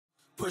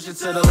Push it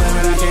to the limit,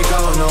 I can't go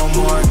no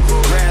more.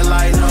 Red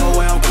light, no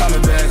way, I'm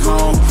coming back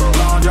home.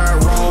 Long dirt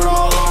road,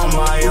 all on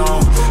my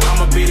own.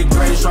 I'ma be the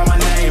greatest, write my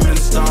name in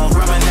the stone.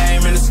 Write my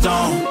name in the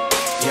stone.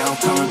 Yeah, I'm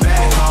coming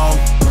back home.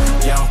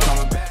 Yeah, I'm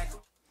coming back.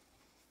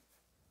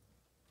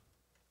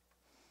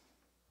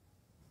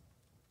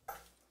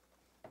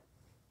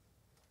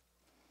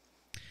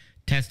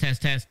 Test.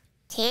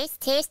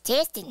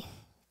 Testing.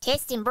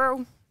 Testing,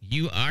 bro.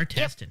 You are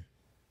testing.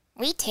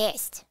 Yep. We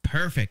test.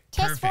 Perfect.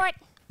 Test for it?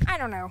 I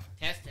don't know.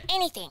 Test it.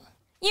 Anything.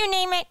 You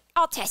name it,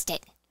 I'll test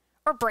it.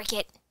 Or break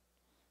it.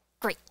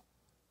 Great.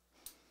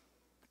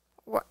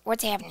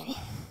 What's happening?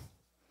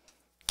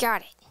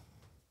 Got it.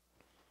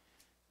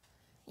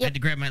 I had to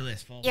grab my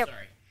list, folks. Yep.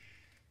 Sorry.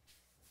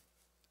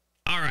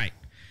 All right.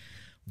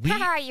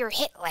 Haha, your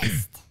hit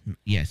list.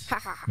 Yes,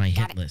 my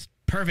hit list.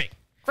 Perfect.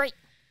 Great.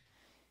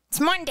 It's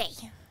Monday.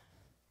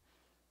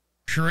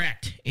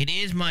 Correct. It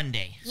is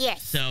Monday.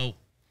 Yes. So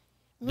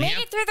made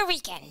it through the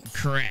weekend.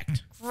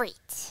 Correct.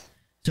 Great.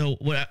 So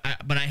but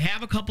I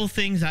have a couple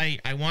things I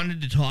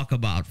wanted to talk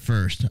about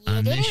first. You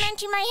didn't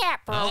mention my hat,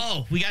 bro.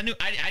 Oh, we got new.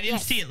 I didn't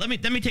see it. Let me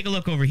take a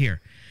look over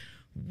here.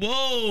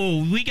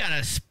 Whoa, we got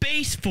a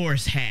Space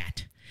Force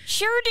hat.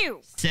 Sure do.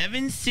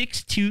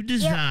 762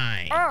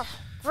 design. Yep. Oh,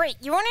 great.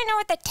 You want to know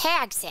what the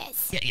tag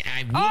says? Yeah,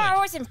 I would. Oh, I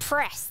was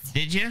impressed.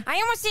 Did you? I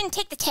almost didn't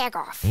take the tag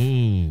off.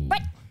 Ooh.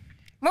 But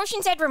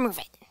motion said remove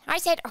it. I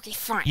said, okay,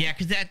 fine. Yeah,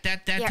 because that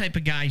type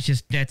of guy is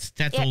just, that's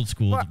old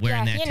school,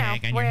 wearing that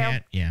tag on your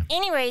hat. Yeah.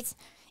 Anyways,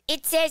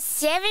 it says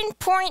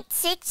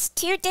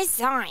 7.62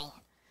 design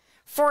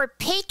for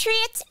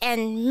patriots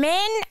and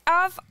men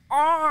of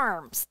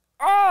arms.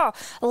 Oh,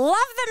 love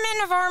the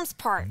men of arms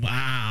part.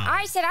 Wow.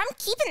 I said, I'm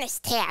keeping this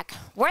tag,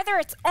 whether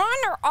it's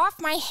on or off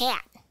my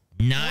hat.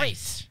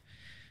 Nice. Great.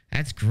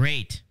 That's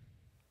great.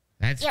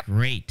 That's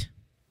great.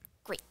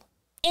 Great.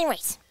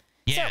 Anyways.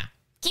 Yeah. So,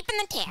 keeping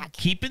the tag.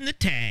 Keeping the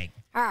tag.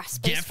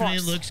 Space Definitely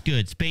Force. Looks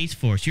good. Space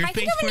Force. You're a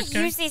Space Force guy? I think I'm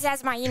going to use these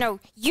as my,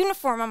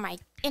 uniform on my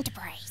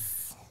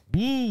Enterprise. Ooh.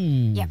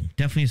 Yep.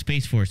 Definitely a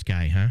Space Force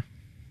guy, huh?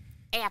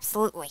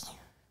 Absolutely.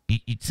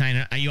 You'd sign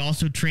up. Are you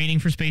also training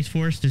for Space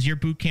Force? Does your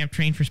boot camp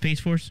train for Space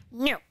Force?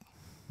 No.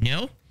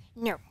 No?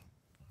 No.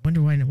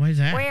 Wonder why is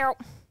that? Well,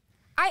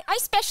 I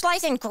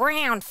specialize in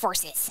ground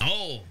forces.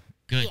 Oh,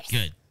 good.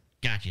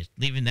 Gotcha.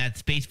 Leaving that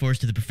Space Force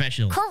to the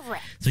professionals.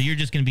 Correct. So you're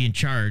just going to be in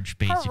charge,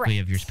 basically,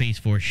 of your Space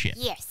Force ship.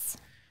 Yes.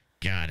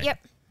 Got it. Yep.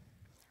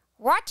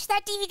 Watched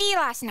that DVD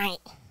last night.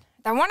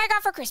 The one I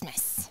got for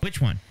Christmas. Which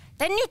one?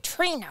 The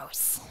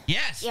Neutrinos.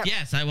 Yes,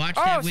 yes. I watched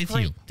that with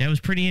you. That was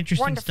pretty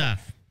interesting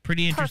stuff.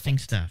 Pretty interesting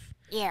stuff.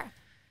 Yeah.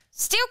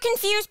 Still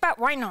confused, but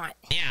why not?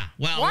 Yeah,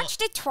 well.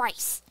 Watched it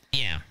twice.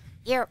 Yeah.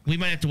 Yep. We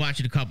might have to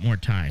watch it a couple more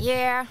times.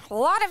 Yeah, a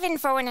lot of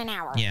info in an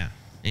hour. Yeah.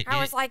 I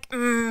was like, I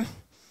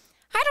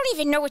don't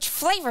even know which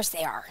flavors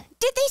they are.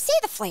 Did they say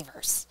the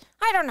flavors?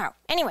 I don't know.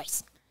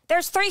 Anyways,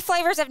 there's 3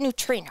 flavors of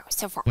neutrinos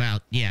so far. Well,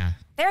 yeah.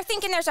 They're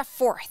thinking there's a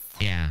 4th.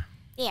 Yeah.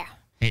 Yeah.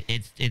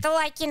 It's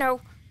the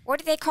what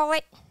do they call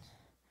it?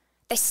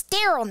 The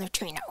sterile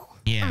neutrino.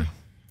 Yeah.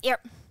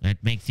 Yep.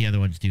 That makes the other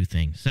ones do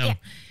things. So yeah,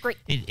 great.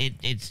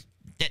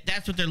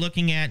 That's what they're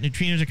looking at.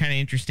 Neutrinos are kind of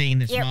interesting.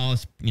 The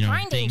smallest,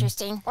 kind of thing.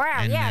 Interesting. Wow.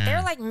 And,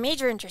 they're like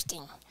major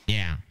interesting.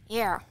 Yeah.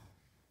 Yeah.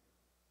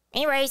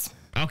 Anyways.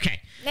 Okay.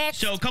 Next.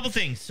 So a couple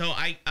things. So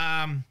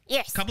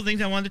yes. A couple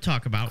things I wanted to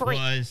talk about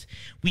was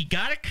we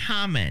got a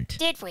comment.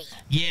 Did we?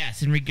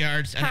 Yes, in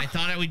regards, and I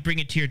thought I would bring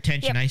it to your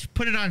attention. I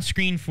put it on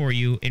screen for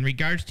you in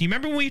regards. Do you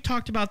remember when we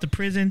talked about the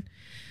prison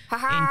in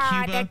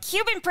Cuba? The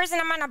Cuban prison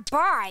I'm gonna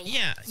buy.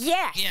 Yeah.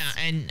 Yes. Yeah,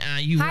 and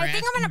you. I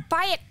think I'm gonna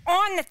buy it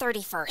on the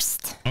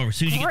 31st. Oh, as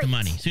soon as you get the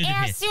money.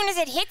 As soon as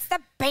it hits the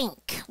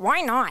bank.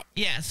 Why not?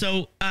 Yeah.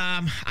 So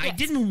I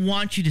didn't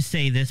want you to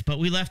say this, but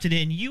we left it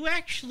in. You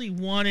actually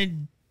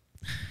wanted.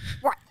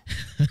 What?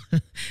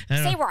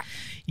 Say what?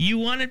 You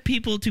wanted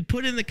people to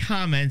put in the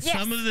comments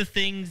some of the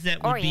things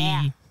that would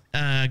be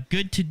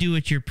good to do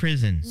at your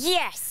prison.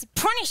 Yes.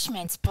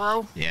 Punishments,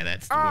 bro. Yeah,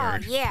 that's the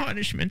word. Yeah.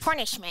 Punishments.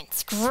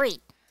 Punishments.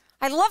 Great.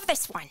 I love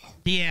this one.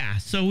 Yeah.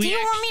 So do you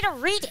want me to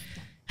read it?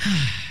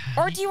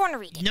 Or do you want to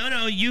read it?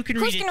 No, you can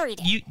read it. Who's going to read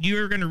it?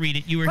 You're going to read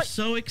it. You were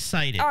so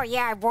excited. Oh,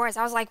 yeah, I was.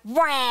 I was like,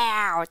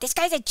 wow, this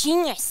guy's a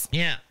genius.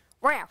 Yeah.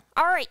 Wow.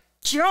 All right,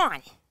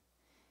 John.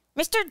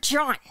 Mr.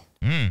 John.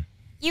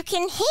 You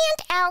can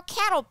hand out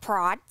cattle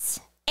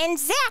prods and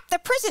zap the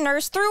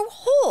prisoners through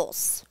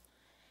holes.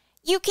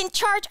 You can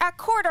charge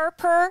 $0.25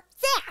 per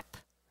zap.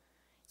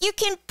 You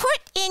can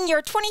put in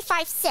your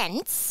 25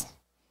 cents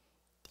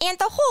and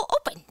the hole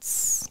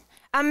opens.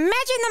 Imagine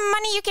the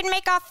money you can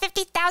make off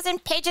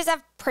 50,000 pages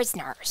of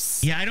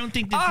prisoners. Yeah, I don't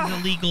think this is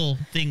a legal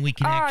thing we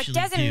can actually do.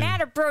 Oh, it doesn't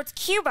matter, bro. It's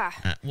Cuba.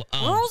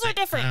 Rules are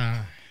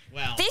different.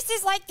 Well, this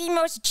is like the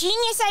most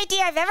genius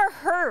idea I've ever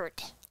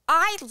heard.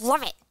 I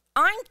love it.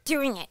 I'm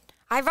doing it.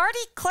 I've already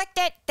clicked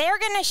it. They're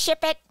going to ship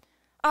it.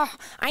 Oh,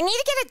 I need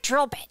to get a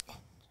drill bit.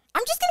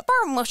 I'm just going to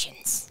borrow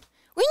motions.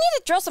 We need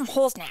to drill some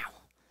holes now.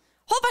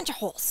 Whole bunch of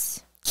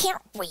holes.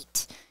 Can't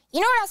wait. You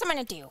know what else I'm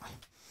going to do?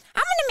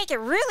 I'm going to make it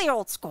really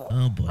old school.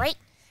 Oh, boy. Right?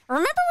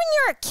 Remember when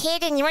you were a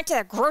kid and you went to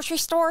the grocery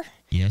store?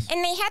 Yes.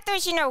 And they had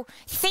those,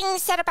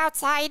 things set up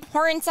outside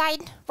or inside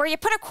where you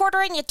put a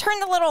quarter in, you turn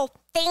the little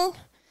thing,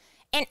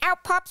 and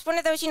out pops one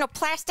of those,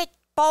 plastic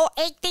ball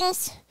egg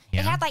things.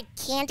 Yeah. It had like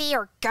candy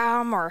or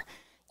gum or,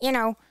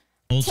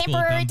 Old school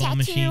temporary gumball tattoo.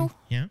 machine.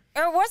 Yeah.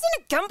 It wasn't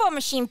a gumball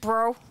machine,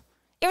 bro.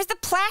 It was the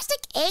plastic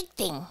egg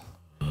thing.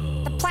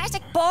 Oh. The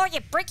plastic ball, you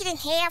break it in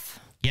half.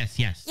 Yes.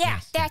 Yeah,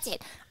 that's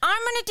it. I'm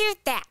going to do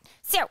that.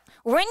 So,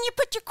 when you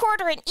put your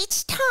quarter in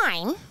each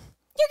time,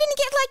 you're going to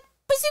get like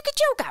Bazooka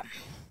Joe gum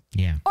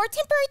Yeah. or a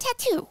temporary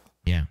tattoo.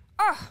 Yeah.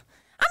 Oh,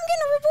 I'm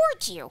going to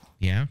reward you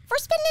Yeah. for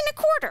spending a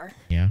quarter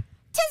Yeah.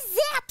 to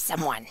zap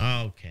someone.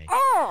 Okay.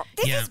 Oh,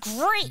 this Yeah. is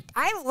great.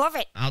 I love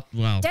it.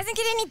 Well, Doesn't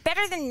get any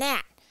better than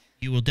that.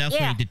 you will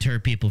definitely Yeah. deter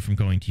people from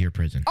going to your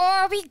prison.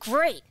 Oh, it'll be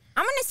great.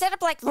 I'm going to set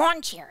up like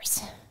lawn chairs.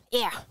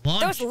 Yeah.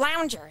 Lawn Those chairs?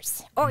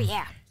 loungers. Oh,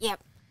 yeah. Yep.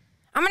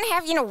 I'm going to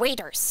have,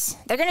 waiters.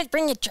 They're going to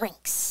bring you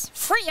drinks.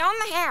 Free on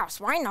the house.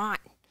 Why not?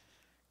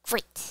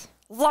 Great.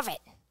 Love it.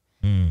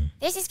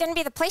 This is going to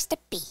be the place to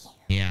be.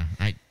 Yeah.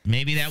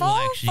 Maybe that will Full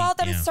actually.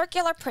 Fold'em Yeah.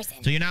 circular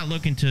prison. So you're not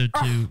looking to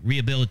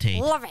rehabilitate.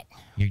 Love it.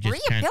 You're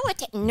just kind of-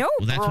 Rehabilitate. No,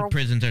 Well, that's bro. what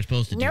prisons are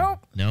supposed to do.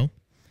 Nope. No.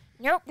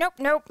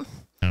 Nope.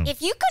 Oh.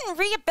 If you couldn't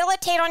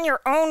rehabilitate on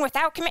your own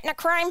without committing a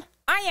crime,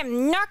 I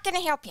am not going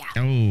to help you.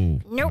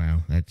 Oh. Nope. Wow.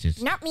 That's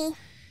just. Not me.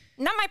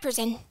 Not my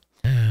prison.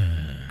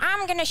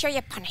 I'm going to show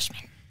you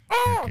punishment.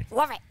 Oh, Okay.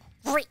 love it.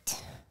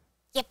 Great.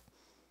 Yep.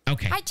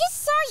 Okay. I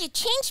just saw you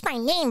changed my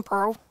name,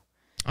 bro.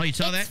 Oh, you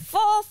saw It's that?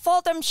 Full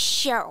Fold'em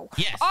Show.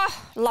 Yes.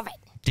 Oh, love it.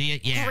 Do you?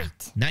 Yeah.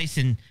 Great. Nice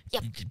and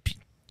Yep.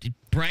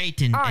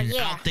 bright and, Oh, and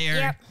yeah. out there.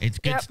 Yep. It's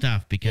good Yep.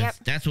 stuff because Yep.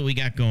 that's what we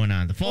got going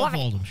on. The Full Love it.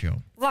 Fold'em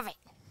Show. Love it.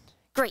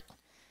 Great.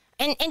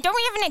 And don't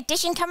we have an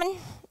addition coming?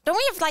 Don't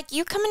we have like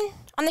you coming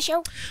on the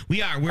show?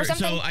 We are. We're so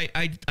something?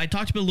 I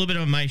talked a little bit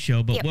on my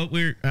show, but Yep. what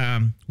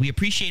we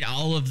appreciate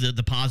all of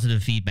the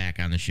positive feedback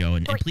on the show,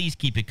 and Great. please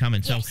keep it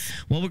coming. Yes. So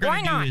what we're Why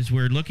going to not? do is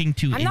we're looking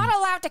to. I'm not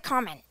allowed to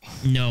comment.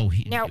 No.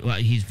 No. Well,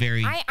 he's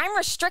very. I'm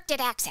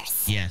restricted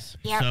access. Yes.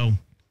 Yep. So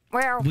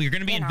Well, we're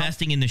going to be you know.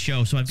 investing in the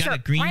show. So I've got Sure, a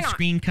green why not?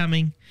 screen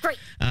coming. Great.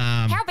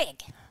 How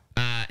big?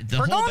 The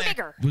We're whole going back,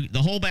 bigger.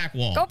 The whole back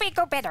wall. Go big,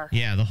 go better.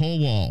 Yeah, the whole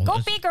wall. Go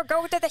Let's- big or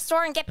go to the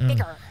store and get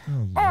bigger.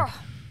 Lord.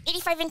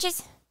 85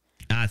 inches?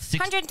 6.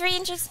 103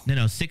 inches?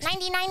 No, 6.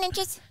 99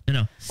 inches?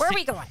 No. Where are six-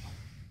 we going?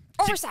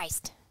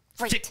 Oversized.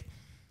 Great. Six-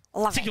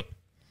 Love six- it.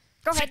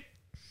 Go ahead.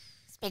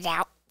 Spit it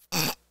out.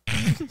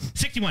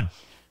 61.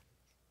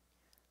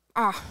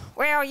 Oh,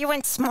 well, you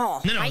went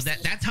small. No, I see.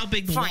 that's how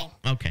big the Fine. wall.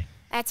 Okay.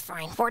 That's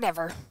fine.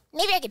 Whatever.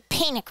 Maybe I could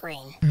paint it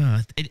green.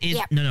 It is.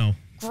 Yep. No.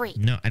 Great.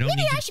 No, I don't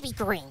Maybe need I to- should be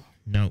green.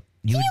 No.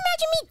 Can you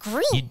imagine me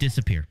green? You'd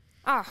disappear.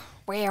 Oh,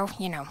 well,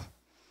 you know.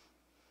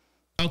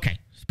 Okay.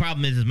 The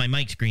problem is my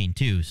mic's green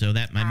too, so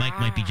that my mic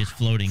might be just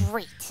floating.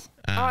 Great.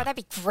 Oh, that'd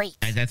be great.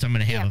 That's I'm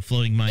gonna have Yeah. a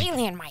floating mic.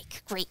 Alien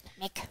mic. Great.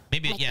 Mick.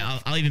 Maybe Mick, yeah.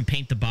 Mick. I'll even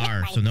paint the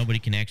bar Mike. so nobody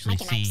can actually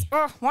Mike and Ike's. see.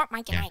 Oh, want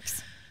Mike and Yeah.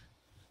 Ike's.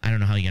 I don't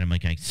know how you got a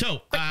mic.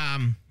 So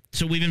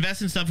so we've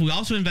invested in stuff. We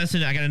also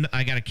invested.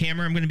 I got a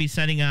camera I'm going to be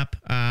setting up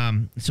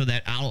so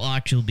that I'll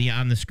actually be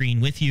on the screen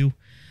with you.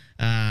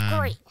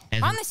 Great.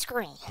 as On a- the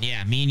screen.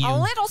 Yeah, me and you. A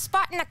little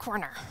spot in the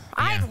corner.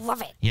 I Yeah.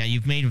 love it. Yeah,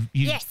 you've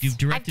Yes. you've I've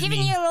directed given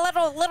me. you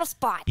a little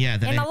spot. Yeah,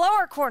 that In I- the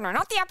lower corner.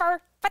 Not the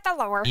upper, but the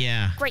lower.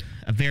 Yeah. Great.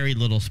 A very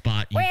little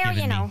spot. You've Well,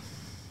 given you know. Me.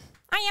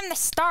 I am the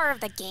star of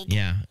the gig.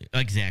 Yeah,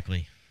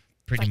 exactly.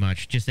 Pretty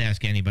much. Just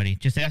ask anybody.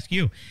 Just ask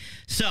you.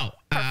 So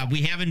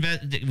we have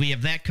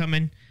that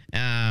coming,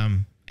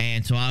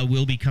 and so I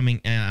will be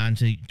coming on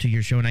to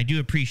your show, and I do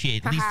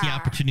appreciate at least the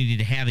opportunity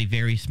to have a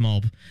very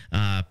small,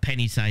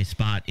 penny-sized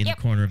spot in Yep.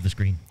 the corner of the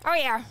screen. Oh,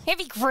 yeah. It'd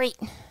be great.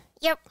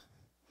 Yep.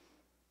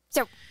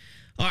 So,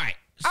 All right.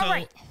 So All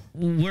right.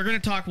 we're gonna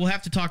talk. We'll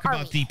have to talk Are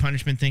about we? the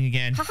punishment thing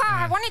again.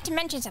 haha, I wanted to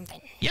mention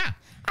something. Yeah.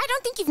 I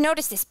don't think you've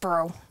noticed this,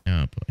 bro.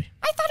 Oh boy.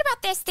 I thought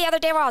about this the other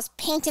day while I was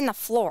painting the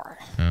floor.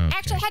 Okay.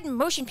 Actually, I had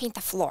motion paint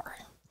the floor.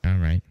 All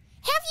right.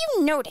 Have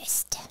you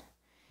noticed?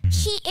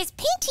 She is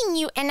painting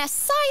you an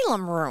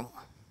asylum room.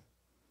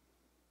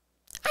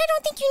 I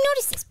don't think you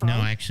noticed this, bro.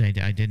 No, actually,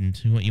 I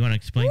didn't. You want to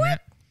explain What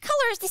that?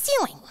 color is the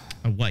ceiling?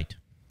 White.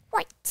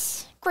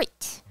 White.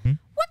 Great.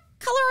 What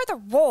color are the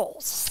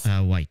walls?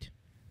 White.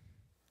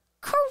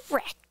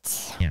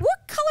 Correct. Yeah.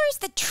 What color is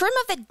the trim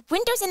of the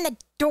windows and the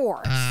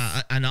doors?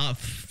 An off,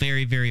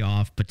 very, very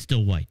off, but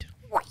still white.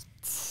 White.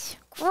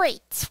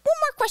 Great. One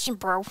more question,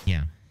 bro.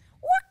 Yeah.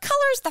 What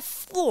color is the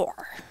floor?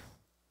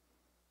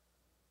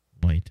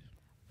 White.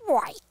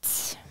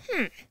 White.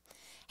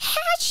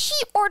 Has she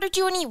ordered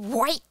you any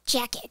white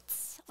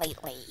jackets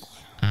lately?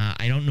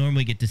 I don't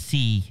normally get to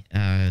see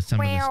some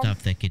of the Well-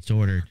 stuff that gets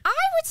ordered. I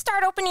would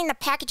start opening the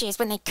packages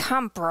when they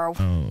come, bro.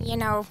 Oh. You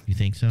know, You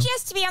think so?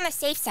 just to be on the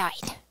safe side.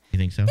 You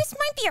think so? This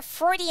might be a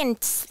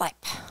Freudian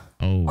slip.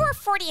 Oh. Or a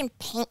Freudian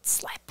paint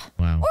slip.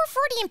 Wow. Or a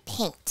Freudian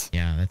paint.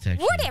 Yeah, that's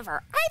actually.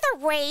 Whatever.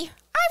 Either way,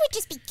 I would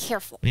just be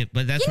careful. Yeah,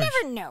 but that's You what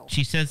never know.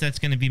 She says that's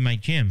going to be my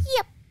gym.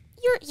 Yep.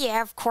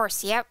 Yeah, of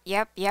course. Yep.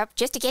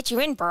 Just to get you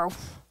in, bro.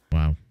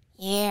 Wow.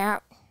 Yeah.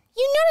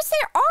 You notice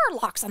there are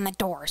locks on the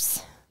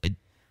doors. It-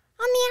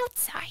 on the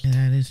outside.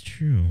 That is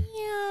true.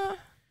 Yeah.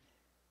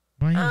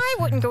 Why is I that?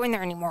 wouldn't go in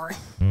there anymore.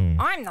 Oh,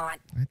 I'm not.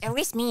 At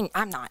least me,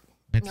 I'm not.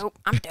 That's- Nope,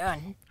 I'm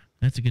done.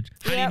 that's a good.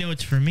 How do you Yep. know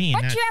it's for me?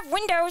 But And not, you have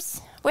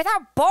windows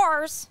without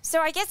bars,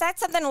 so I guess that's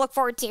something to look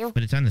forward to.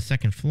 but it's on the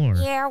second floor.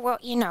 Yeah, well,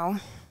 you know.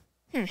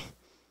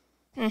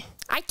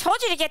 I told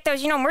you to get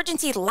those,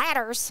 emergency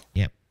ladders.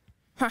 Yep.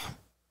 Huh.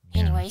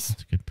 Yeah, Anyways,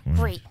 that's a good point.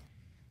 great.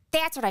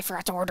 That's what I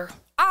forgot to order.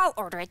 I'll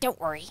order it, don't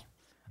worry.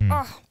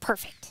 Oh,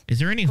 perfect. Is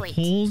there any Great.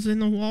 holes in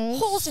the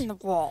walls? Holes in the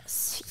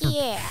walls.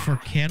 Yeah. for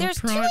cattle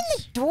There's two in prods?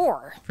 the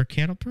door. For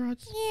cattle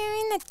prods? Yeah,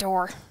 in the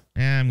door.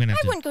 I'm gonna have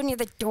I to. wouldn't go near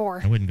the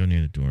door. I wouldn't go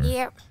near the door.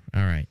 Yep.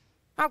 All right.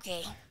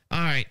 Okay. All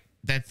right.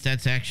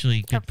 That's actually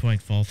a good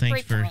point, Fall. Thanks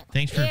Great for point.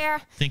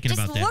 thinking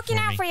Just about that looking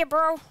for out me. for you,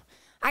 bro.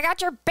 I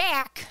got your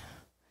back.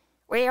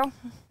 Well,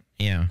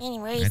 Yeah.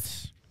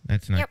 anyways.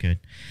 That's not Yep. good.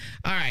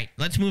 All right,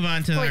 let's move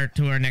on to Great.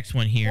 our next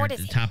one here. What is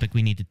the it? topic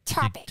we need to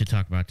Topic. to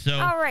talk about. So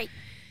All right.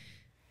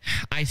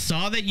 I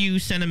saw that you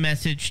sent a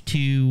message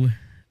to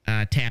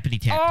Tappity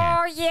Tap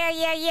Oh, Tap.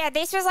 yeah.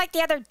 This was like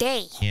the other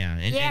day. Yeah.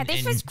 And,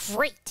 This was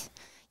great.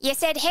 You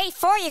said, hey,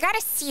 Foy, you got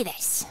to see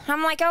this.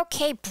 I'm like,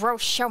 okay, bro,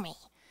 show me.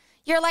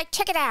 You're like,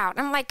 check it out.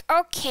 I'm like,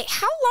 okay,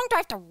 how long do I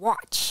have to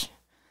watch?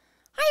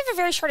 I have a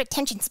very short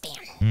attention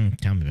span.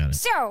 tell me about it.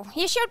 So,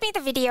 you showed me the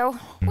video.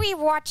 We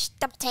watched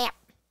Double Tap.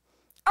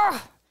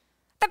 Oh,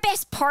 the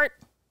best part.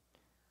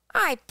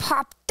 I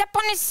popped up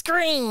on the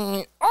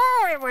screen.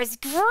 Oh, it was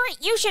great.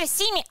 You should have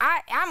seen me.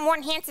 I'm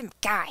one handsome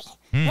guy.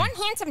 One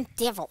handsome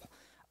devil.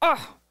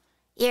 Oh,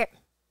 yeah.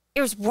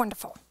 It was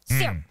wonderful.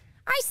 So,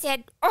 I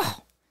said, oh,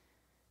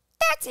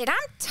 that's it. I'm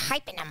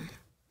typing them.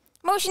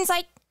 Motion's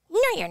like, no,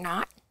 you're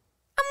not.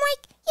 I'm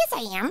like, yes,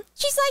 I am.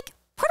 She's like,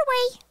 put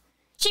away.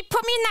 She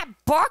put me in that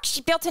box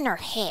she built in her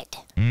head.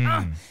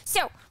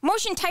 So,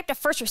 Motion typed a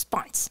first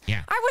response.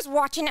 Yeah. I was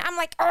watching it. I'm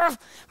like, oh,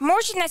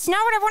 Motion, that's not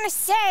what I want to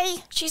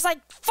say. She's like,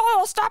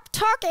 Fool, stop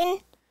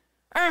talking.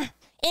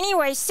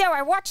 Anyway, so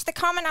I watched the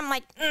comment. I'm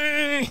like,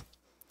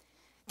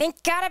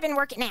 thank God I've been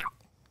working out.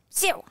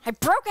 So, I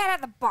broke out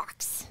of the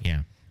box.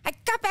 Yeah. I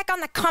got back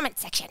on the comment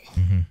section.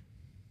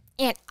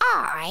 And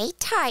I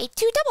typed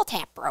to Double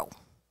Tap Bro.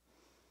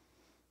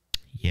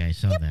 Yeah, I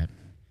saw that.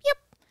 Yep.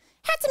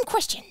 Had some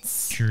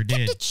questions. Sure did.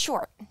 Kept it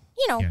short.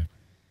 Yeah.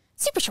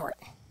 Super short.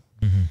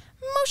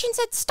 Motion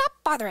said, stop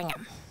bothering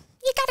him.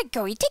 You gotta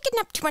go. You're taking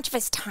up too much of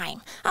his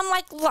time. I'm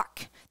like,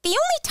 look, the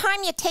only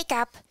time you take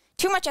up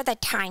too much of the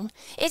time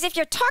is if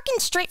you're talking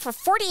straight for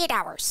 48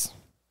 hours.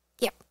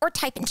 Yep. Or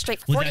typing straight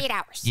for 48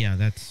 hours. Yeah,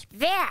 that's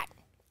That,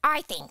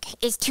 I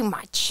think, is too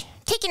much.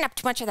 Taking up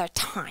too much of their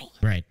time.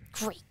 right.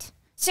 Great.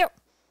 So,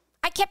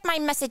 I kept my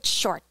message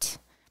short.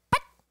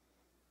 But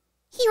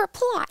he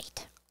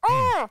replied.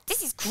 Oh,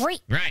 this is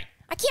great. Right.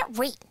 I can't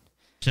wait.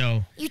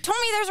 So You told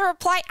me there's a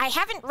reply. I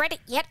haven't read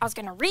it yet. I was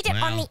going to read it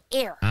on well, the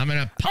air. I'm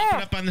gonna pop Oh,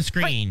 it up on the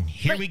screen. great,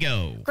 Here great, we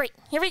go. Great.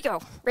 Here we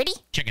go. Ready?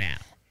 Check it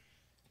out.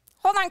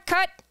 Hold on,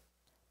 cut.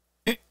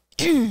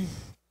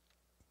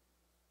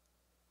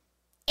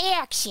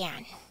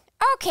 Action.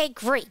 Okay,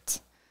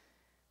 great.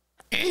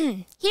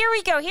 Here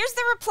we go. Here's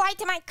the reply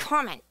to my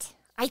comment,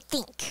 I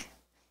think.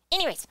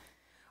 Anyways,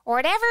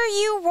 whatever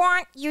you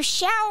want, you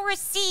shall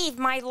receive,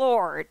 my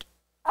lord.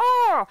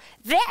 Oh,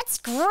 that's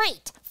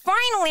great.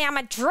 Finally, I'm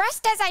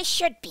addressed as I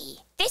should be.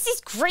 This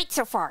is great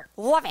so far.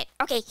 Love it.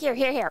 Okay,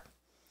 here.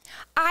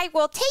 I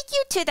will take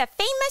you to the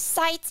famous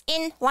sites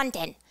in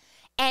London.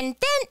 And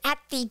then at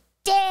the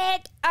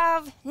dead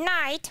of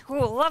night, ooh,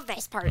 love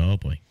this part. Oh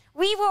boy.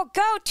 We will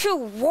go to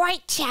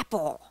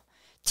Whitechapel,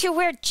 to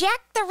where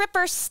Jack the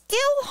Ripper still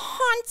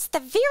haunts the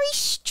very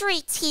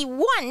streets he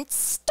once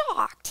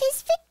stalked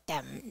his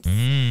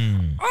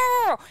victims.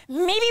 Oh,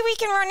 maybe we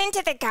can run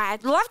into the guy.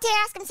 I'd love to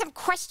ask him some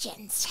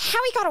questions. How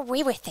he got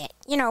away with it.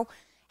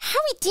 How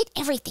he did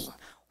everything.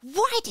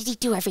 Why did he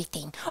do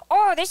everything?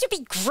 Oh, this would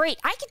be great.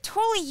 I could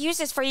totally use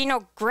this for,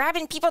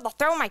 grabbing people to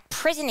throw in my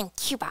prison in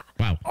Cuba.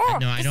 Wow. Oh,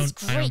 No, I this is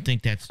don't great.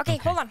 think that's Okay,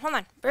 hold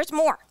on. There's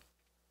more.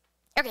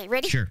 Okay,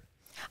 ready? Sure.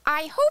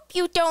 I hope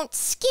you don't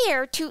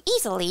scare too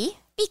easily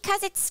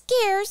because it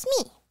scares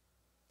me.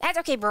 That's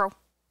okay, bro.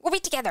 We'll be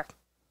together.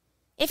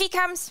 If he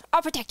comes,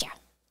 I'll protect you.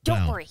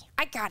 Don't Wow. worry.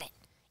 I got it.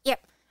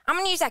 Yep. I'm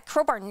going to use that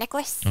crowbar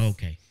necklace.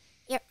 Okay.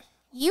 Yep.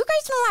 You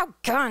guys don't allow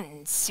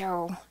guns,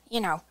 so,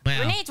 Well,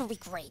 grenades will be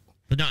great.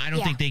 But no, I don't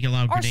Yeah. think they can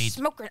allow Or grenades.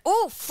 smoke grenades.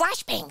 Oh,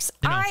 flashbangs.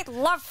 No. I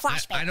love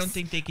flashbangs. I don't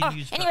think they can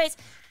use. Anyways,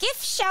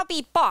 gifts shall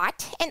be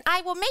bought, and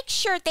I will make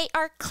sure they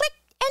are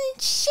clicked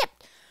and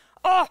shipped.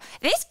 Oh,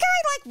 this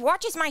guy,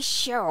 watches my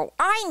show.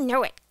 I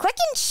know it. Click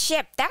and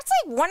ship. That's,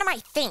 one of my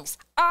things.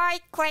 I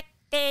click,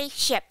 they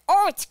ship.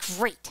 Oh, it's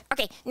great.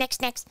 Okay,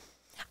 next.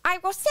 I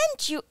will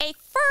send you a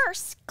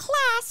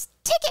first-class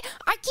ticket.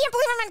 I can't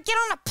believe I'm going to get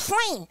on a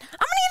plane.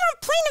 I'm going to get on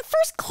a plane in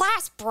first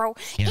class, bro.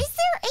 Yeah. Is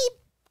there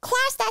a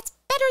class that's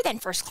better than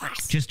first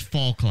class? Just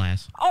fall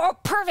class. Oh,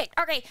 perfect.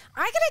 Okay,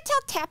 I gotta tell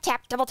Tap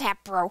Tap Double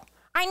Tap Bro,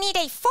 I need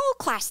a full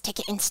class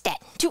ticket instead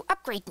to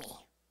upgrade me.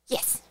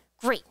 Yes,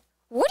 great.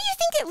 What do you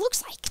think it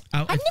looks like?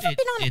 Oh, I've never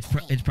been on a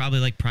plane. It's probably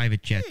like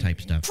private jet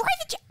type stuff.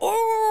 Private jet.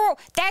 Oh,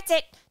 that's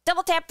it.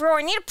 Double tap, bro.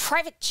 I need a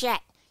private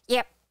jet.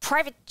 Yep,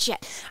 private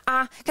jet.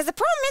 Because the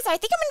problem is, I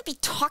think I'm going to be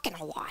talking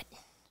a lot.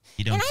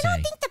 You don't and I say.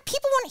 don't think the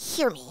people want to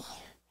hear me.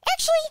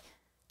 Actually,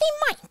 they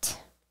might.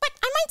 But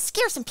I might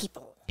scare some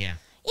people. Yeah.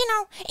 You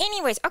know,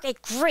 anyways, okay,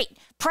 great.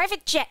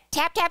 Private jet.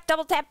 Tap, tap,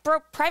 double tap, bro.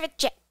 Private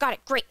jet. Got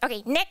it. Great.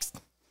 Okay, next.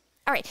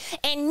 All right.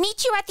 And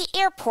meet you at the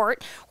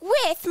airport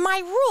with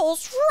my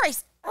Rolls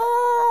Royce.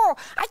 Oh,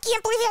 I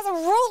can't believe he has a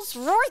Rolls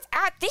Royce.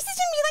 This is going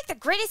to be like the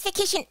greatest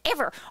vacation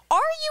ever. Are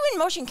you in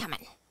motion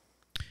coming?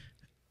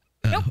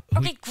 Nope.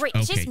 Okay, great.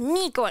 It's just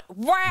me going,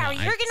 wow,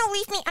 you're going to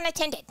leave me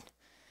unattended.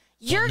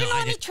 You're going to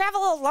let me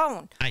travel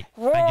alone. I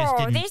just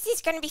didn't. This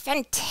is going to be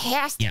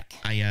fantastic.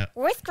 Yeah,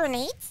 With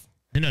grenades?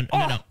 No.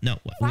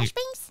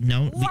 Flashbangs?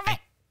 No. Love it.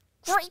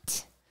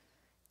 Great.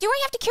 Do I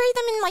have to carry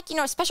them in, like,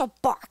 a special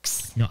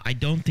box? No, I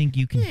don't think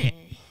you can.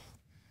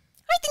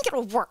 I think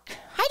it'll work.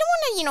 I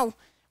don't want to,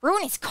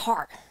 ruin his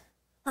car.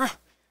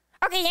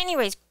 Okay,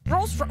 anyways,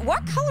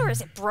 what color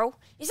is it, bro?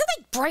 Is it,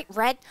 like, bright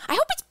red? I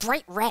hope it's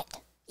bright red.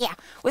 Yeah,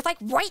 with, like,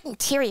 white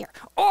interior.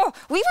 Oh,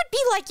 we would be,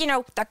 like,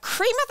 the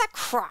cream of the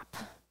crop.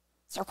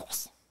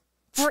 Circles.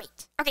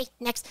 Great. Okay,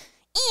 next.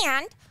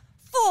 And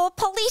full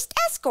police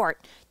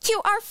escort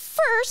to our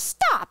first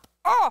stop.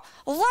 Oh,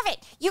 love it.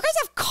 You guys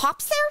have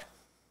cops there?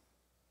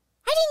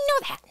 I didn't know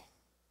that.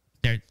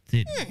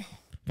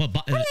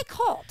 What are they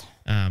called?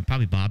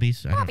 Probably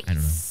bobbies. I don't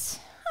know.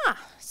 Huh.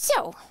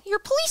 So, your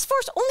police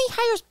force only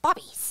hires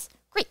bobbies.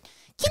 Great.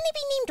 Can they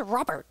be named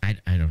Robert? I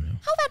don't know.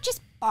 How about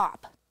just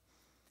Bob?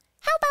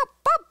 How about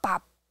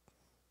Bob?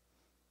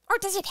 Or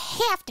does it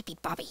have to be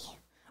Bobby?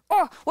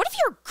 Or what if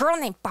you're a girl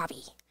named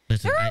Bobby?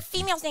 Listen, there are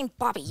females named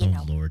Bobby, you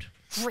know. Oh, Lord.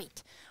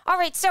 Great. All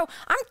right, so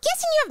I'm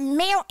guessing you have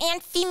male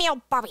and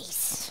female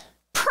Bobbies.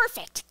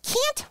 Perfect.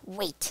 Can't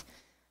wait.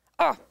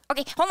 Oh,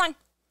 okay, hold on.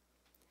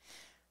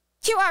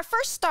 To our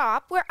first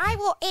stop, where I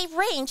will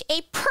arrange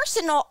a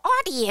personal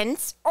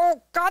audience.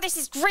 Oh, God, this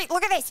is great.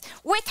 Look at this.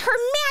 With Her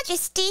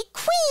Majesty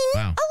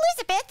Queen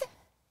Elizabeth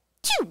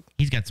II.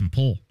 He's got some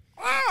pull.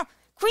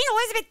 Queen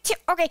Elizabeth II.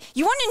 Okay,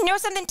 you want to know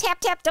something? Tap,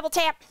 tap, double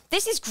tap.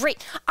 This is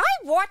great. I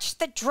watched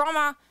the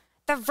drama,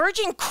 The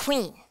Virgin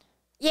Queen.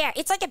 Yeah,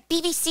 it's like a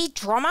BBC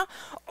drama.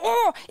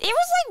 Oh, it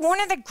was like one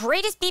of the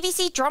greatest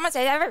BBC dramas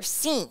I've ever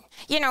seen.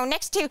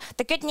 Next to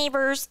The Good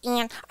Neighbors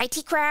and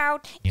IT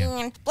Crowd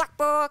and Black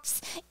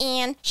Books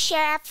and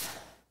Chef.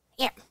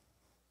 Yeah.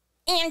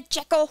 And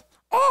Jekyll.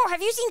 Oh,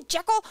 have you seen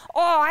Jekyll?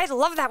 Oh, I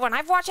love that one.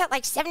 I've watched it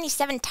like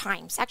 77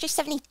 times. Actually,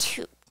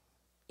 72.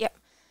 Yep.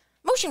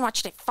 Motion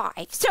watched it 5.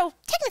 So,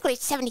 technically,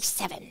 it's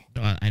 77.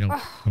 I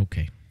don't...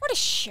 Okay. What a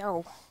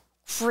show.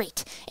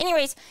 Great.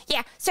 Anyways,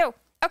 yeah, so...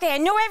 Okay, I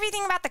know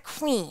everything about the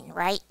Queen,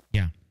 right?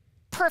 Yeah.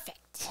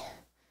 Perfect.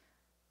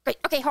 Great.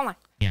 Okay, hold on.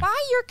 Yeah. By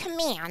your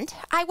command,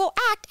 I will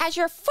act as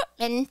your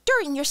footman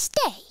during your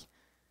stay.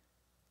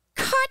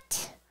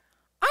 Cut.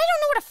 I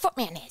don't know what a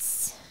footman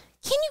is.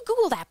 Can you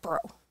Google that, bro?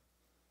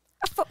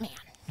 A footman.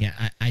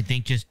 Yeah, I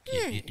think just... What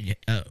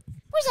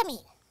does that mean?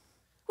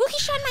 Will he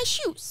shine my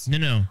shoes?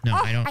 No,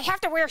 I don't... I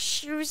have to wear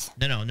shoes.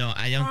 No,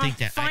 I don't think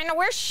that... Fine, I'll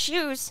wear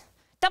shoes.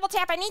 Double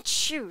tap, I need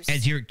shoes.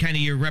 As your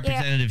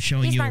representative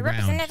showing He's you my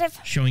around. representative?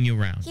 Showing you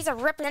around. He's a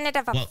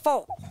representative of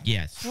full.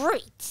 Yes.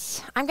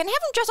 Great. I'm going to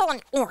have him dress all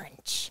in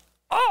orange.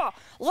 Oh,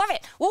 love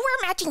it. We'll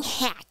wear matching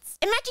hats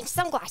and matching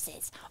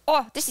sunglasses.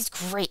 Oh, this is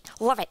great.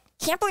 Love it.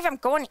 Can't believe I'm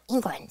going to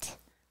England.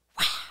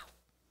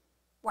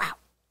 Wow.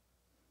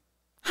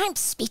 I'm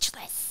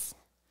speechless.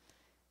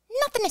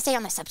 Nothing to say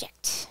on the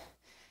subject.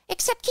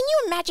 Except, can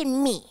you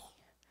imagine me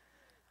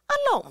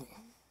alone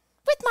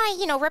with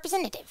my,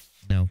 representative?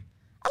 No.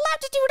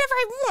 Allowed to do whatever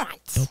I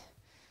want. Nope.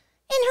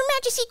 And Her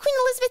Majesty Queen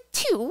Elizabeth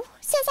II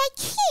says I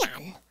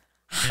can.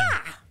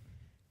 Ha!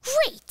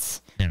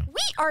 Great. No.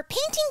 We are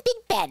painting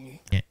Big Ben.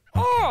 Yeah. Okay.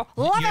 Oh,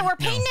 love it. We're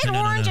painting it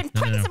orange and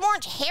putting some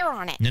orange hair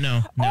on it.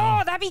 No.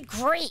 Oh, that'd be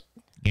great.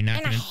 You're not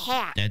and gonna, a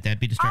hat. That'd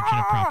be destruction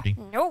of property.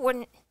 No, it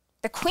wouldn't.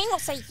 The Queen will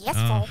say yes,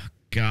 Oh, Paul.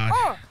 God.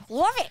 Oh,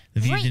 love it.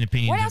 The views Great. and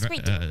opinions What else of we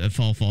do?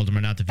 Fall Faldum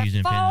are not the views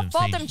and Fall opinions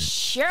of Faldum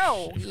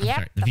Show. I'm Yep.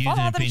 sorry, the views Fall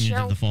and Faldum opinions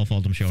Show. of the Fall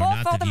Faldum Show are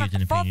not the views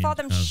and Fall opinions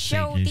Faldum of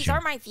Show. Sage News These Show.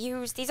 are my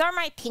views. These are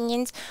my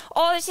opinions.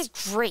 Oh, this is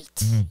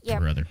great.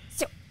 Brother.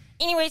 So,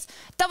 anyways,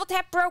 double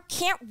tap, bro.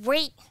 Can't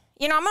wait.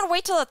 I'm going to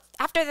wait till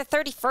after the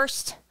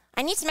 31st.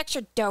 I need some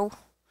extra dough,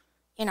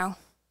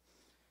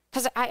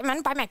 because I'm going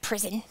to buy my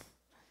prison.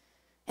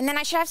 And then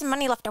I should have some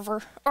money left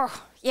over.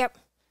 Oh, yep.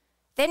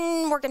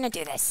 Then we're going to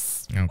do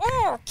this. Okay.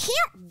 Oh,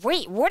 can't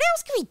wait. What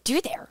else can we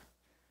do there?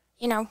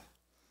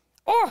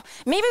 Oh,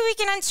 maybe we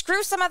can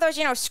unscrew some of those,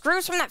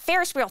 screws from that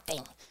Ferris wheel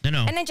thing.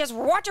 No. And then just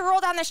watch it roll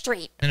down the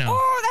street. No.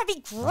 Oh, that'd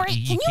be great.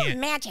 You Can you can't.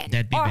 imagine?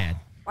 That'd be bad.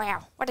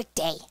 Wow, what a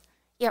day.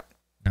 Yep.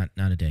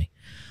 Not a day.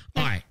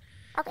 All right.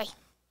 Okay.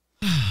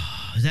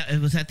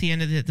 Was that the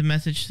end of the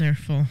message there,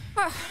 Full?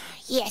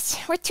 Yes,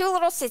 with 2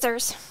 little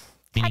scissors.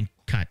 Meaning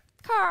cut.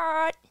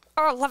 Cut.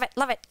 Oh, love it.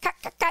 Cut.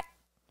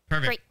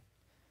 Perfect. Great.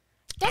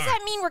 Does All that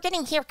right. mean we're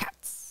getting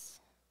haircuts?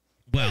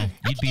 Well,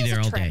 you'd could be use there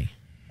a all trim. day.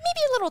 maybe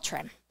a little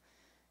trim.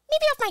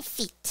 Maybe off my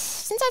feet,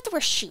 since I have to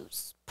wear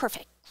shoes.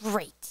 Perfect.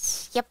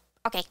 Great. Yep.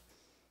 Okay.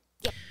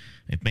 Yep.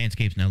 If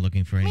Manscaped's now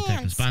looking for any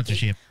type of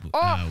sponsorship, we're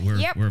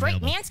great.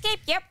 available. Manscaped,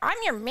 yep, I'm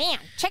your man.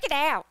 Check it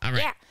out. All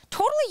right. Yeah,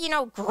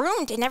 totally,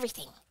 groomed and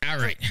everything. All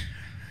right. Great.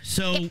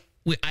 So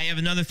I have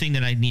another thing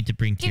that I need to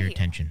bring to your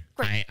attention.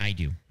 Great. I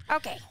do.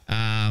 Okay.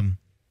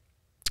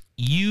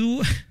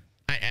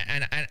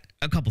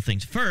 A couple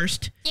things.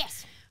 First,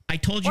 Yes. I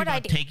told you What'd I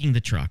about do? taking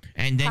the truck,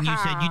 and then you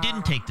said you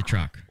didn't take the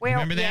truck. Well,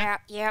 Remember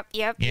that? Yep.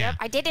 Yeah.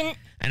 I didn't.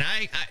 And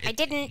I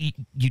didn't.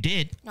 You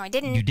did. No, I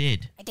didn't. You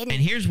did. I didn't.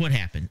 And here's what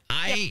happened.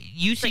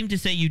 You seem to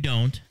say you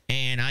don't,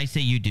 and I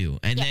say you do.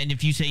 And Yep. then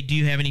if you say, "Do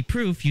you have any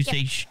proof?" You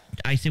say,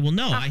 I say, "Well,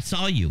 no, I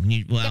saw you." And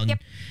you Yep.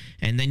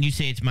 and then you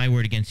say it's my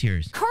word against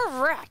yours.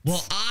 Correct.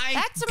 Well,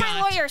 That's what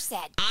my lawyer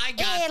said. I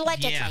got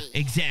Allegedly. Yeah,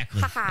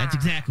 exactly. Ha-ha. That's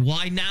exactly. Well,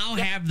 I now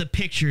have the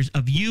pictures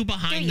of you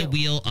behind Do the you?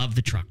 wheel of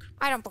the truck.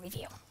 I don't believe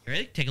you. You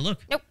ready? Take a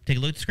look. Nope. Take a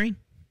look at the screen.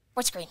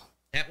 What screen?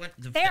 That one.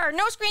 There are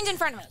no screens in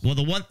front of me. Well,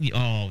 the one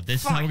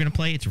this is how Fine. we're gonna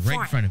play. It's right in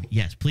Fine. front of you.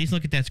 Yes, please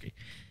look at that screen.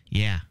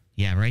 Yeah,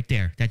 right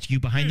there. That's you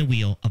behind the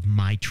wheel of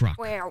my truck.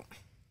 Well,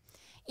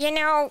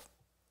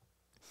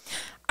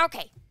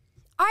 okay.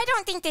 I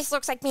don't think this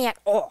looks like me at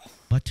all.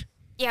 What?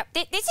 Yeah,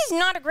 this is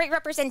not a great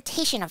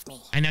representation of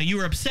me. I know you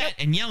were upset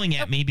and yelling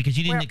at me because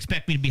you didn't Well-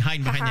 expect me to be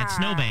hiding behind that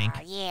snowbank.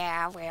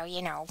 Yeah,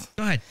 well,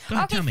 Go ahead.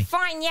 Okay, Tell me.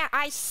 fine. Yeah,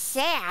 I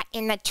sat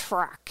in the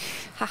truck.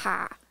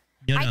 Haha.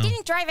 No, I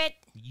didn't drive it.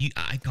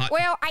 I caught.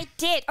 Well, I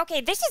did. Okay,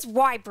 this is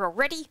why, bro.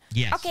 Ready?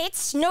 Yes. Okay, it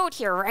snowed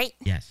here, right?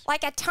 Yes.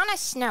 Like a ton of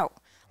snow.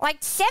 Like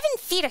 7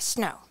 feet of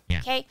snow. Yeah.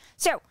 Okay?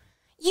 So,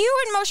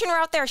 you and Motion were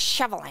out there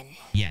shoveling.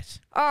 Yes.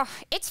 Oh,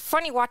 it's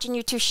funny watching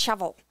you two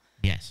shovel.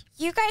 Yes.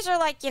 You guys are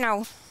like,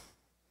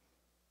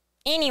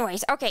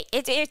 Anyways, okay,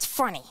 it's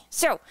funny.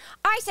 So,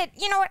 I said,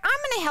 you know what? I'm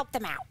going to help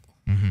them out.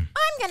 Mm-hmm.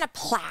 I'm going to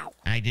plow.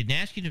 I didn't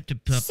ask you to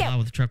plow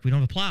with the truck. We don't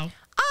have a plow.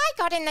 I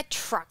got in the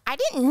truck. I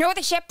didn't know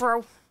this yet,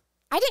 bro.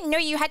 I didn't know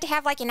you had to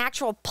have like an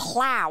actual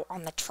plow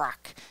on the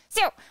truck.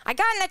 So I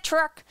got in the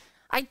truck.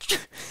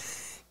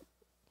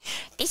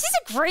 This is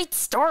a great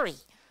story.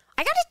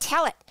 I gotta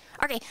tell it.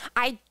 Okay,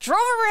 I drove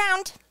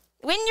around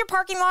in your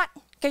parking lot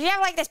because you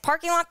have like this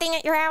parking lot thing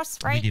at your house,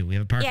 right? We do. We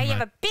have a parking lot. Yeah, you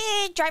have a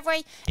big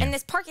driveway Yeah. and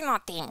this parking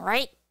lot thing,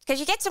 right? Because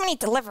you get so many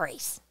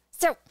deliveries.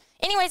 So,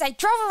 anyways, I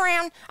drove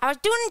around. I was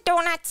doing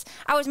donuts.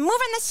 I was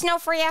moving the snow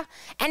for you,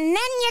 and then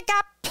you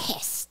got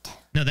pissed.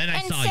 No, then I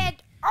And saw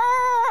said,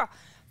 "Oh,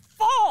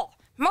 fall!"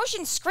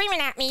 Motion screaming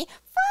at me,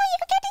 "Fall,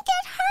 you're gonna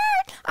get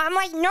hurt!" I'm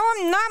like, "No,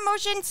 I'm not,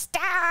 Motion.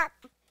 Stop!"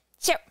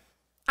 So,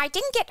 I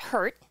didn't get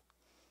hurt.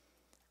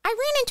 I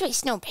ran into a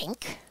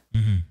snowbank,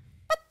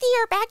 but the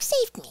airbag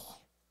saved me.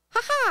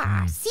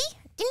 Haha! See,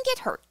 didn't get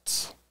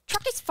hurt.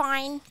 Truck is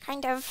fine,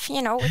 kind of.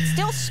 It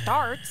still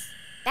starts.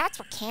 That's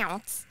what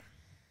counts.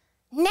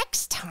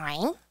 Next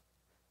time,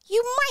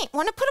 you might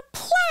want to put a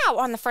plow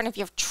on the front of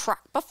your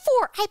truck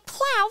before I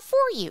plow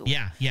for you.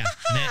 Yeah.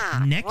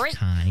 Ha-ha. Next Great.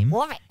 time,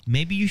 Love it.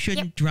 maybe you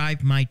shouldn't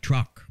drive my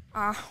truck.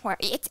 Well,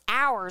 it's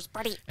ours,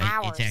 buddy.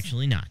 Ours. It's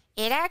actually not.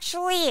 It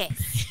actually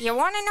is. You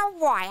want to know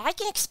why? I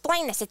can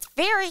explain this. It's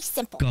very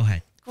simple. Go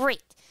ahead.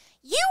 Great.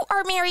 You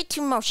are married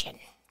to Motion,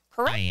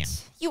 correct? I am.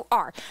 You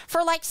are.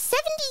 For like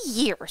 70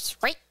 years,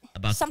 right?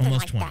 About Something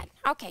almost like 20.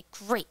 that. Okay,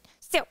 great.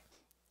 So,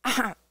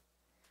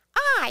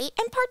 I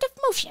am part of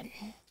Motion.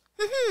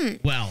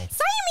 Well,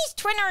 Siamese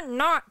twin or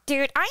not,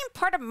 dude, I am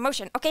part of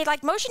Motion. Okay,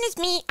 like Motion is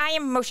me, I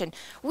am Motion.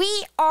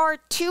 We are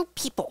two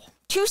people,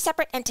 two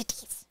separate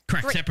entities.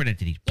 correct. Great. Separate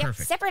entities. Yep,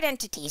 Perfect. separate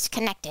entities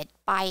connected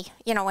by,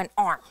 an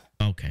arm.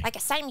 Okay. Like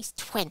a Siamese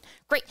twin.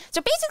 Great.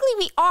 So basically,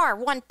 we are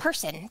one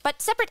person, but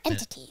separate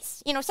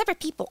entities. Separate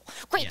people.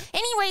 Great. Yeah.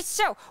 Anyways,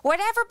 so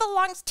whatever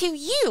belongs to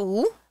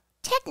you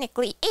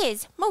technically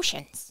is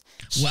Motion's.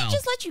 She Well-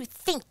 just lets you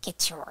think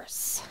it's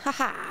yours.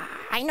 Haha.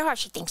 I know how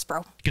she thinks,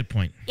 bro. Good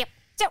point. Yep.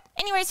 So,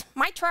 anyways,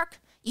 my truck.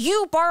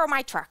 You borrow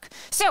my truck.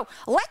 So,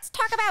 let's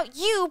talk about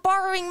you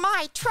borrowing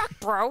my truck,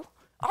 bro.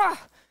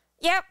 Oh,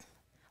 yep.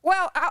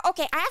 Well,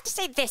 okay, I have to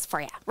say this for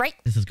you, right?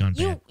 This has gone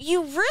bad.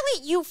 You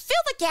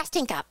fill the gas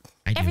tank up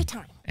I do. every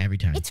time. Every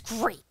time. It's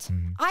great.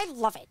 Mm-hmm. I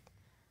love it.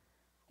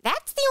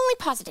 That's the only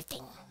positive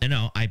thing.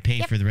 No, I pay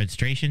Yep. for the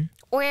registration.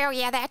 Well,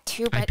 yeah, that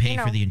too, but I pay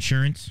for the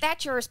insurance.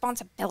 that's your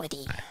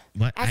responsibility.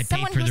 What? As I pay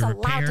someone for who's the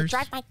allowed to repairs.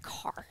 drive my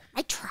car,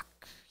 my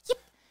truck. Yep.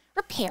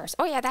 Repairs.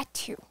 Oh, yeah, that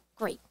too.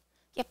 Great.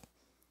 Yep.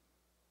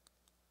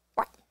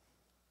 What?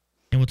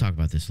 And we'll talk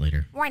about this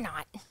later. Why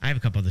not? I have a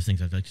couple other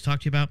things I'd like to talk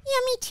to you about. Yeah,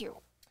 me too.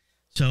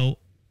 So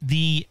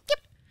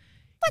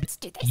Let's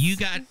do this.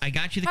 I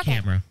got you the Okay.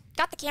 camera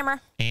Got the camera.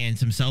 and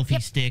some selfie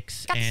Yep.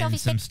 sticks Got the and selfie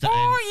some stick. stuff.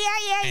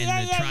 Oh, and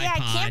yeah. the I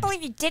tripod. can't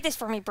believe you did this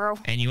for me, bro.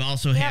 And you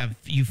also Yep.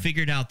 you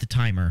figured out the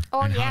timer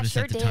Oh, and yeah, how to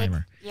sure set the did.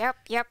 timer. Yep.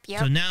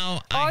 So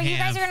now Oh, I you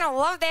have, guys are going to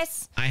love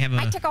this. I have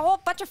I a took a whole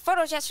bunch of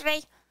photos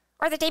yesterday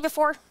or the day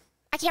before.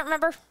 I can't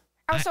remember.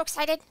 I was so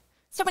excited.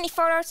 So many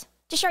photos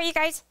to show you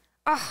guys.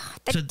 Oh,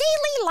 the So-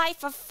 daily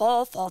life of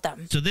Full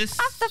Fold'em. So this,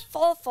 Of the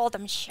Full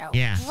Fold'em show.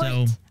 yeah. So Great.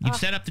 you've Oh,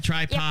 set up the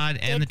tripod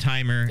Yep, and the did.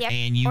 timer, Yep.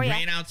 and you Oh, yeah.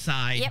 ran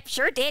outside. Yep,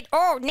 sure did.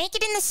 Oh,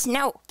 naked in the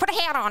snow. Put a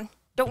hat on.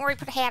 Don't worry,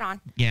 put a hat on.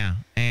 Yeah,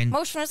 and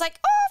Motion was like,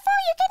 oh, Fo,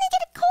 you're going to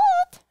get it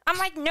cold. I'm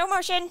like, no,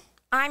 Motion.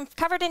 I'm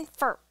covered in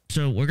fur.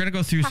 so we're gonna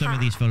go through some of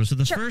these photos. So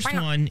the Sure, first why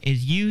not? one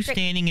is you Great.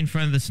 standing in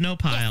front of the snow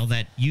pile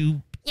that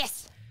you.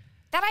 Yes.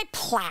 That I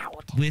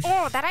plowed. With-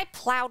 that I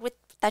plowed with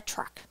the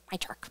truck. My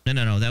truck.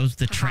 No, that was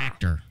the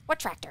tractor. What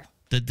tractor?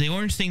 The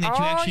orange thing that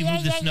you actually yeah,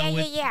 moved the yeah, snow yeah,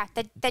 with. yeah,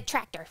 yeah. The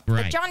tractor. The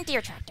Right. John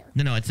Deere tractor.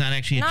 No, it's not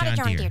actually Not a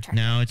John Deere. tractor.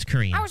 No, it's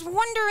Korean. I was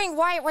wondering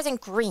why it wasn't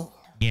green.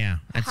 Yeah,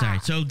 that's all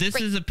right. So this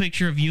Great. is a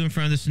picture of you in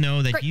front of the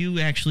snow that Great. you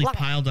actually Love it.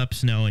 piled up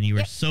snow, and you were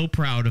Yep. so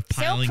proud of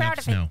piling so proud up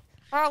of snow. it.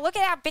 Oh, look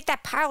at how big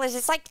that pile is.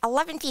 It's like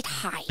 11 feet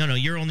high. No,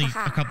 you're only a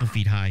couple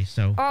feet high.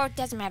 So Oh, it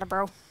doesn't matter,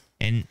 bro.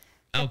 and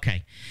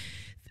okay,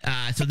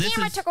 so this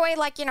Camera is took away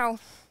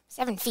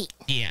 7 feet.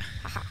 yeah,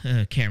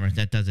 camera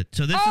that does it.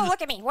 So this Oh, is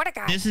look at me. What a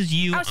guy. this is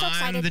you I was so on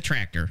excited. the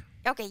tractor.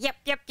 Okay, yep.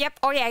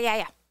 Oh,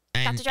 yeah.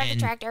 Got And- to drive the and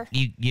tractor.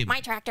 You, My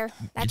tractor.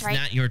 That's it's right.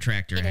 not your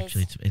tractor, It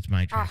actually. is. It's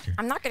my Oh, tractor.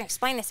 I'm not going to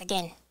explain this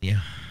again. Yeah,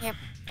 Yep.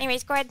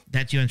 Anyways, go ahead.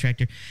 that's you on the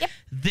tractor. Yep.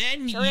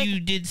 Then Sure you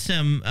did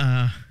some.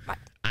 What?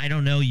 I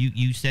don't know.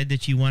 You said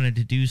that you wanted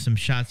to do some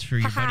shots for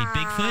your buddy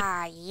Bigfoot,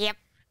 Ah, yep.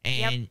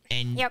 and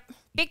Yep.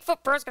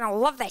 Bigfoot bro's going to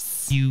love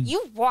this. You-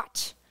 You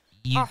watch.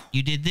 you Oh.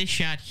 you did this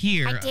shot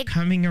here, I did.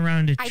 coming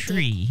around a I did.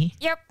 tree.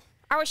 Yep.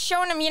 I was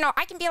showing him,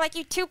 I can be like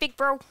you too,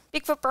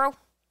 Bigfoot bro.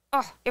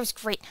 Oh, it was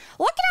great.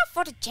 Look at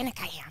how photogenic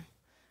I am.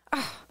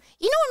 Oh,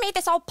 you know what made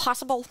this all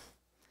possible?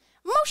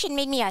 Motion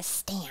made me a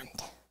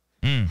stand.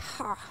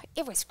 Oh,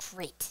 it was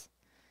great.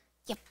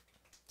 Yep.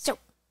 So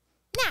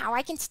now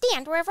I can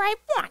stand wherever I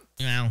want.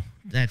 Well,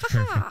 that's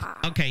perfect. Ah,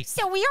 Okay,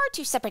 So we are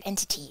two separate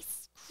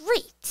entities.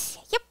 Great.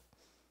 Yep.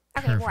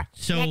 Okay, Perfect. what?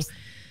 So-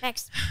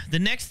 Next. the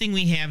next thing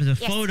we have is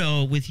a Yes.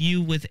 photo with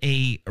you with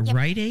a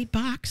Rite Aid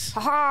box.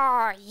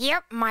 Oh,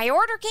 yep. My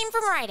order came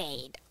from Rite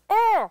Aid.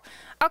 Oh,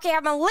 okay.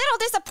 I'm a little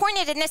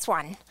disappointed in this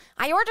one.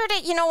 I ordered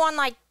it,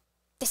 on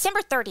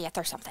December 30th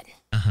or something.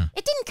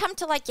 It didn't come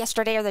till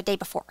yesterday or the day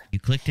before. You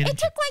clicked it. It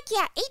took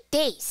 8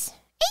 days.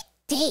 8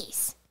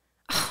 days.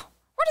 Oh,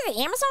 what are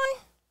they, Amazon?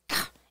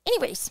 Ugh.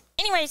 Anyways,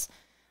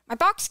 my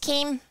box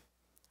came.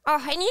 Oh,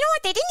 and you know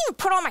what? They didn't even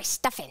put all my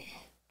stuff in.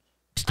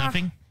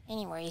 Stuffing.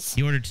 Anyways.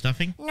 You ordered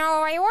stuffing.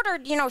 No, I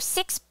ordered,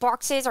 6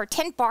 boxes or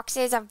 10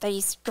 boxes of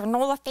these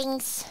granola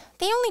things.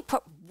 They only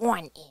put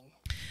 1 in.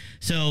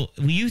 So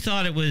you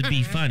thought it would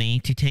be funny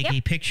to take Yep.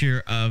 a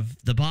picture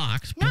of the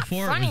box Not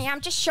before funny. it was.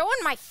 I'm just showing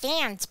my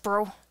fans,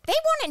 bro. They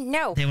want to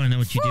know. They wanna know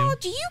what you do?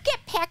 Do you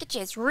get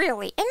packages,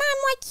 really? And I'm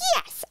like,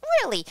 yes,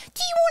 really.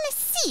 Do you want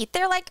to see?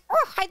 They're like,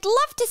 oh, I'd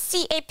love to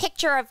see a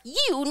picture of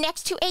you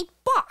next to a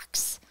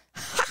box.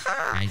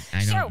 I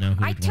don't So, know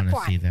who I would took want to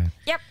one. see that.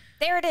 Yep,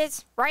 there it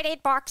is. Rite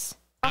Aid box.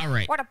 Oh, All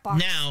right. What a box.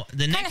 Now,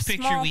 the next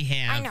Kinda picture small. we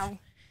have I know.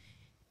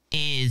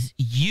 is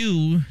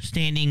you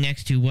standing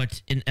next to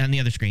what's on the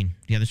other screen.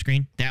 The other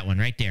screen? That one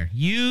right there.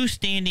 You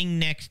standing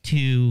next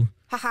to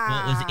what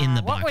was in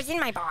the box. What was in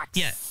my box?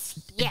 Yeah.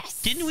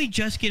 Yes. Didn't we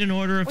just get an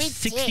order of We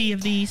 60 did.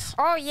 of these?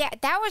 Oh, yeah.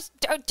 That was,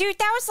 dude,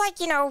 that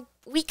was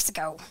weeks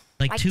ago.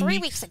 Like 2 3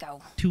 weeks? weeks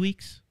ago. 2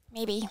 weeks?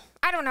 Maybe.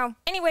 I don't know.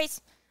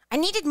 Anyways, I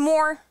needed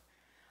more.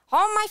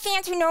 All my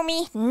fans who know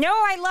me know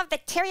I love the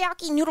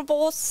teriyaki noodle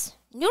bowls.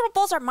 Noodle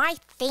bowls are my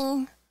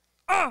thing.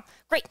 Oh,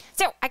 great.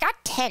 So I got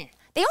 10.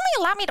 They only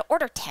allow me to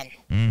order 10.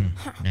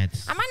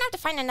 That's. I might have to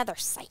find another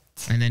site.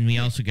 And then we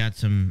also got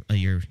some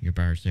your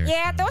bars there.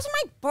 Yeah, those are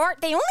my bar.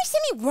 They only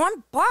sent me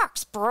 1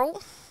 box, bro.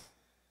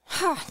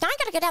 Now I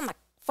gotta get on the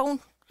phone.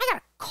 I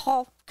gotta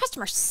call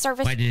customer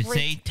service. Why did it Great.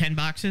 say 10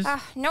 boxes?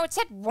 No, it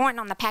said 1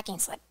 on the packing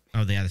slip.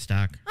 Oh, they out of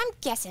stock. I'm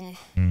guessing.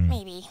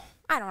 Maybe.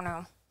 I don't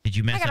know. Did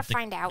you mess gotta up the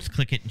find out. Just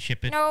click it and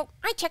ship it? No,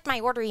 I checked my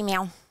order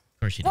email. Of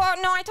course you did. Well,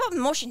 no, I told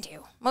Motion to.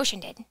 Motion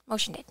did.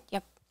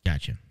 Yep.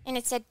 Gotcha. And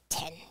it said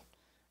 10.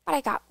 But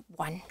I got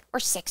 1 or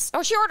 6.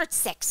 Oh, she ordered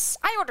 6.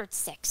 I ordered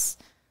 6.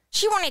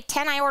 She wanted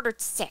 10. I ordered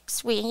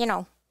 6. We,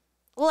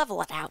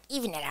 level it out,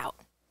 even it out.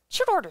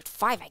 Should have ordered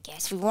 5, I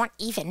guess. We want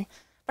even.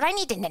 But I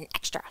needed an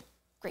extra.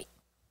 Great.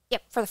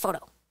 Yep, for the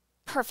photo.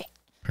 Perfect.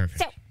 Perfect.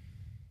 So,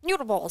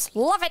 noodle bowls.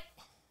 Love it.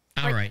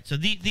 All right. So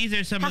these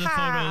are some of the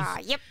Haha.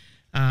 photos. Yep.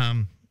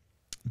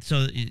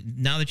 So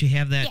now that you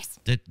have that,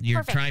 Yes. your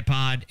Perfect.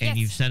 tripod and Yes.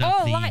 you've set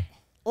up love the it.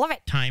 Love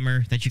it.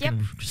 timer that you can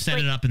Yep. set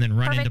Great. it up and then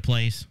run Perfect. into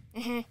place.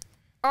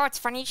 Oh, it's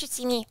funny. You should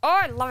see me. Oh,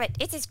 I love it.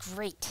 It is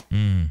great.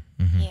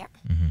 Yeah.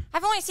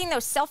 I've only seen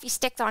those selfie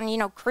sticks on,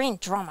 Korean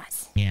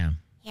dramas. Yeah.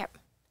 Yep.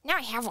 Now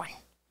I have one.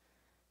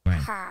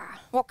 Right.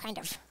 What kind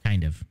of?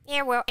 Kind of.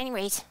 Yeah, well,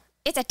 anyways,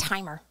 it's a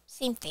timer.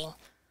 Same thing.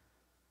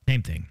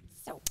 Same thing.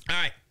 So, All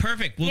right,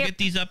 perfect. We'll Yep. get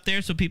these up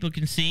there so people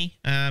can see.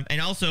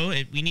 And also,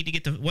 we need to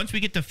get once we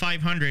get to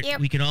 500, Yep.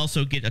 we can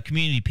also get a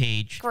community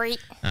page. great.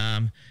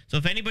 So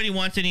if anybody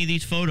wants any of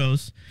these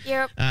photos,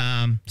 Yep.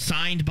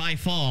 signed by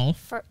fall,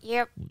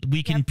 Yep.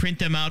 we can print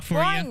them out for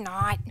Why you.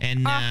 not?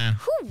 And,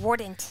 who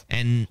wouldn't?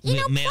 And You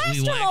know, we plaster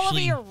will them all over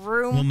actually your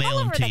room, we'll mail all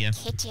them over to the you.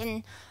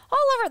 kitchen, all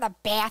over the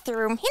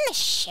bathroom, in the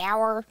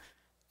shower,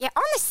 yeah,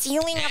 on the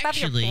ceiling above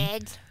your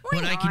bed. Why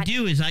what not? I can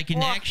do is I can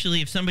Well,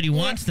 actually, if somebody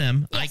wants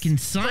them, I can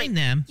sign great.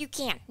 them. You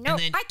can. No, and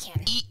then I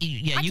can.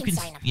 Yeah, I you can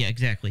sign 'em. Yeah,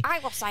 exactly. I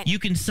will sign 'em. You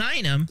can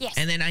sign them, Yes.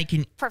 and then I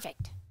can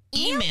Perfect.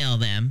 email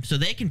them so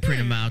they can print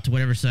them out to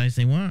whatever size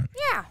they want.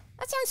 Yeah,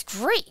 that sounds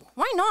great.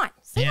 Why not?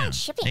 Save on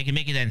shipping. They can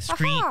make it on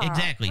screen. Aha,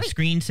 Exactly. great.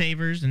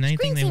 Screensavers and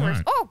anything they Screensavers.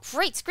 want. Oh,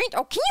 great.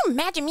 Oh, can you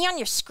imagine me on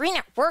your screen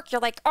at work? You're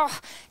like, oh,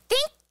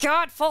 thank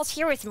God Foles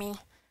here with me.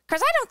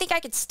 Because I don't think I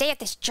could stay at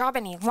this job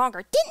any longer.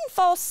 Didn't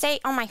Foles say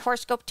on my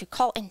horoscope to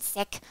call in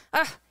sick?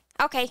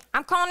 Okay,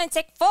 I'm calling in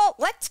sick. Foles,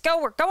 let's go.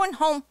 We're going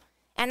home.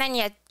 And then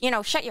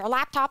you shut your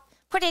laptop,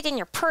 put it in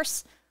your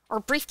purse or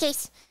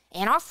briefcase,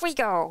 and off we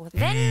go.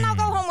 Then I'll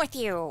go home with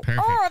you.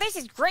 Perfect. Oh, this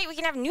is great. We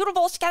can have noodle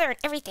bowls together and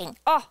everything.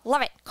 Oh,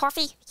 love it.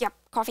 Coffee? Yep,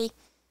 coffee.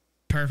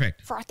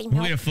 Perfect. Frothy We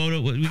milk. get a photo.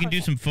 We can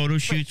do Perfect. some photo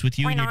shoots with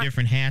you Why in your not?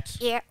 different hats.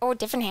 Yeah,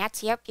 different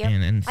hats. Yep.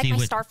 And like see my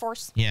what Star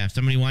Force. Yeah, if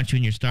somebody wants you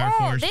in your Star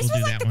Force, This we'll was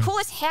do like that the one.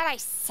 coolest hat I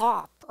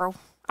saw, bro.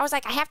 I was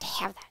like, I have to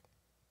have that.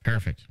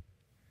 Perfect.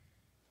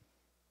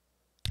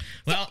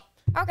 Well,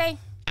 Okay.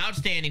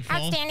 outstanding, Phil.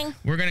 Outstanding.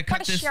 We're gonna cut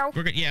What a this. show.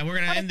 We're gonna What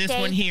a end this day.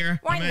 one here.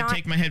 Why I'm gonna not?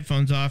 take my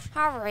headphones off.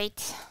 All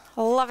right.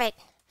 Love it.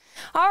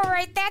 All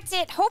right, that's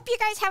it. Hope you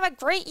guys have a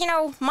great,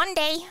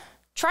 Monday.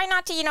 Try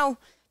not to,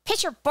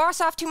 piss your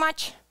boss off too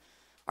much.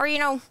 Or,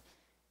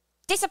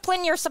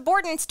 discipline your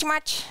subordinates too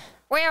much.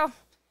 Well,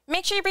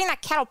 make sure you bring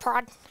that cattle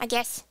prod, I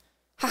guess.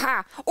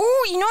 Haha.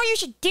 Oh, you know what you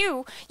should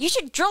do? You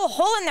should drill a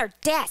hole in their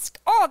desk.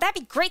 Oh,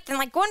 that'd be great. Then,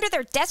 go under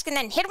their desk and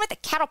then hit them with the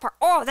cattle prod.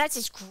 Oh, that's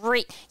just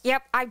great.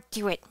 Yep, I'd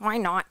do it. Why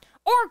not?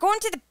 Or go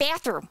into the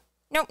bathroom.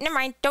 No, never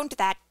mind. Don't do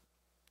that.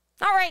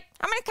 All right,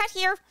 I'm going to cut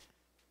here.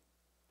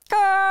 Cut.